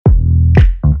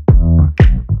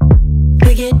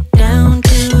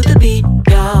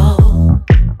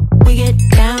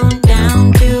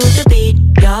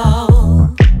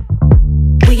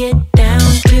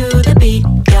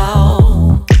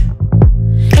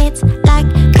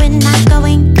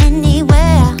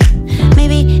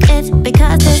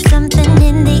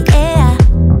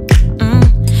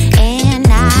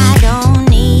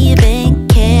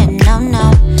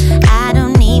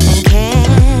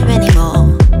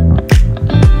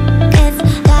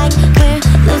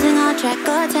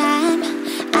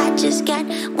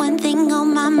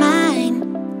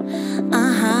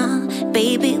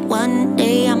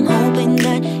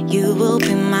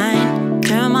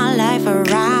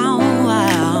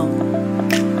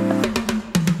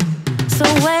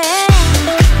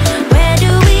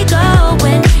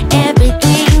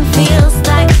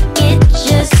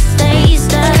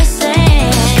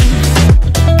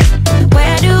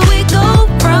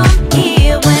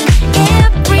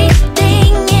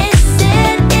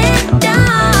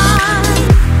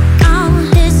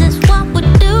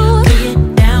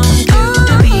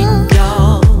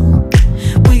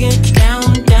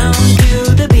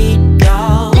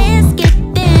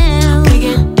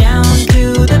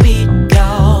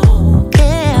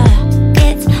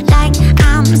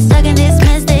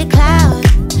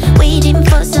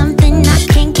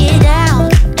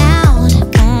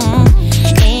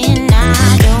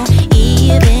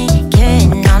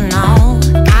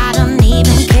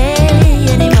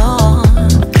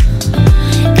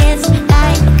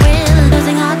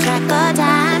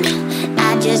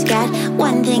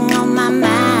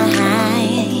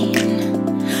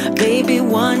baby,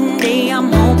 one day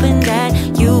I'm hoping that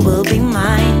you will be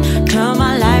mine. Turn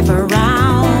my life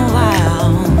around,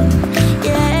 wow.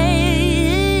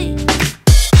 Yeah.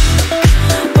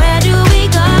 Where do we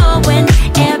go when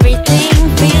everything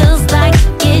feels like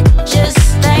it just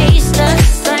stays the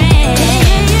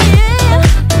same?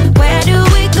 Where do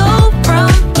we go from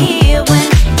here when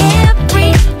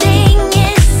everything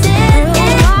is said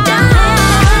and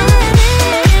done?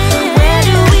 Where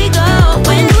do we go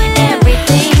when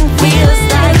everything feels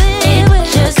like it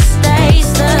just stays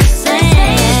the same?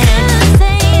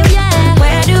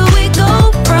 Where do we go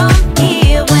from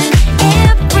here when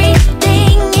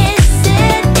everything is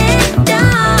said and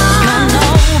done?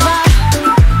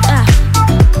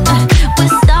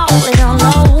 We're starting all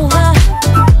over,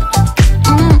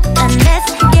 and let's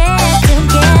get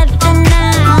together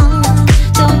now,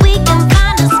 so we can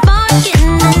find a spark in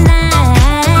the night.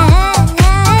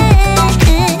 Yeah.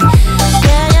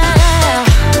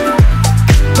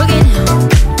 Boogie down.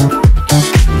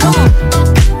 Come on.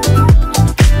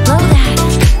 Blow that.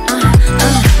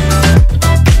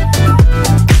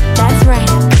 That's right.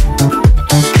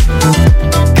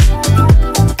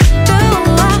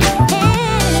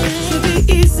 Should be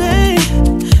easy,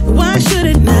 why should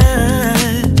it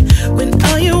not? When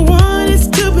all you want is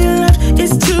to be loved,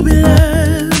 is to be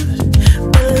loved.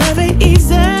 But love ain't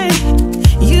easy,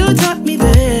 you taught me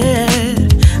that.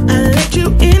 I let you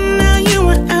in, now you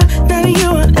want out, now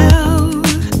you want out.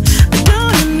 I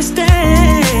don't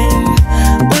understand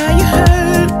why you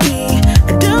hurt me.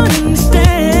 I don't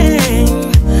understand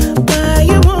why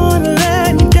you wanna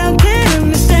let me down. Can't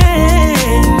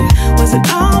understand, was it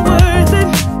all worth it?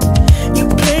 You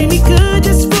play me good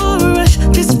just for a rush,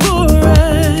 just for a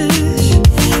rush.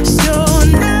 So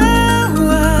now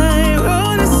I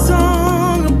wrote a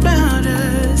song about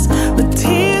us, with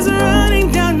tears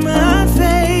running down my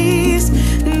face.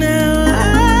 Now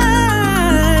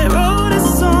I wrote a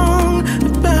song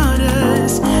about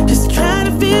us, just trying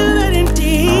to fill that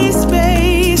empty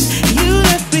space you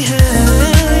left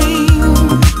behind.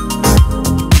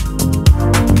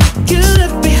 You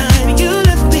left behind, you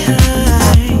left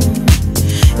behind.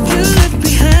 You left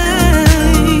behind.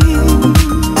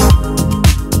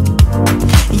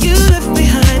 You left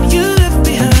behind, you left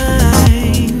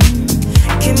behind.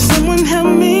 Can someone help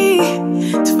me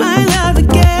to find love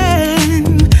again?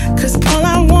 'Cause all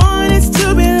I want is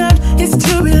to be loved, is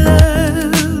to be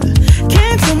loved.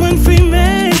 Can someone free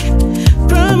me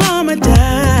from all my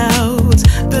doubts?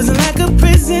 Feels like a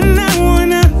prison, I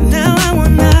want out, now I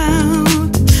want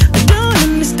out. I don't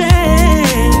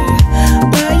understand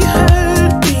why you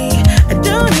hurt me. I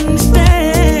don't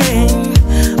understand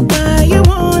why you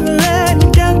wanna let me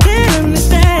down. Can't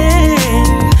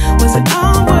understand, was it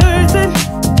all worth it?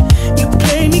 You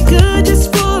play me good just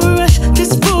for a rush,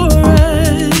 just for a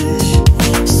rush.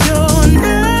 So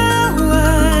now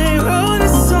I wrote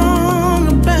a song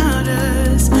about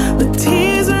us, with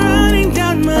tears running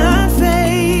down my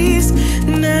face.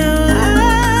 Now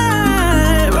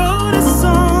I wrote a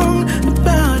song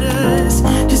about us,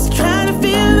 just trying to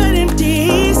fill that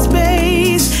empty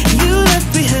space you left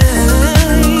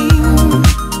behind.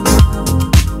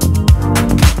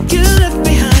 You left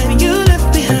behind, you left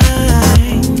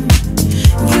behind.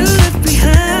 You left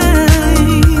behind.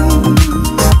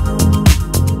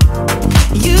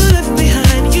 You left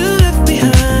behind, you left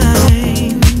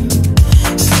behind.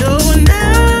 So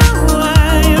now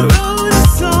I wrote a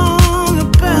song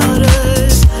about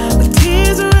us, with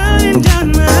tears running down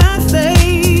my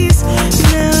face.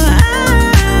 Now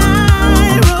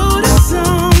I wrote a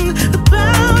song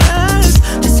about us,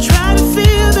 just trying to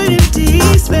fill the empty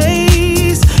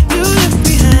space you left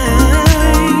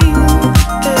behind.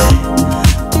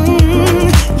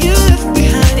 You left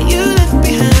behind, you left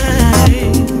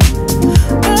behind.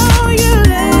 Oh, you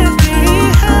left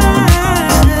behind.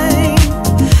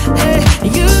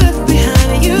 You left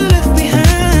behind, you left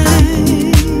behind.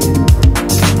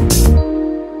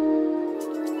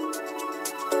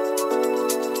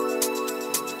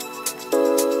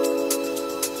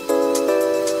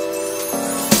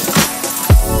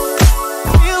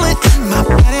 Feel it in my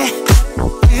body,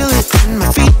 feel it in my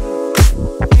feet,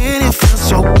 and it feels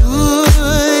so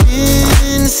good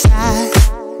inside.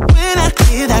 When I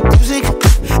hear that music,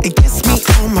 it gets me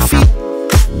on my feet,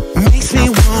 makes me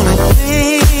wanna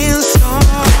dance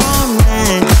all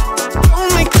night.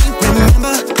 Don't make me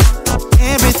remember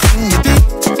everything you do.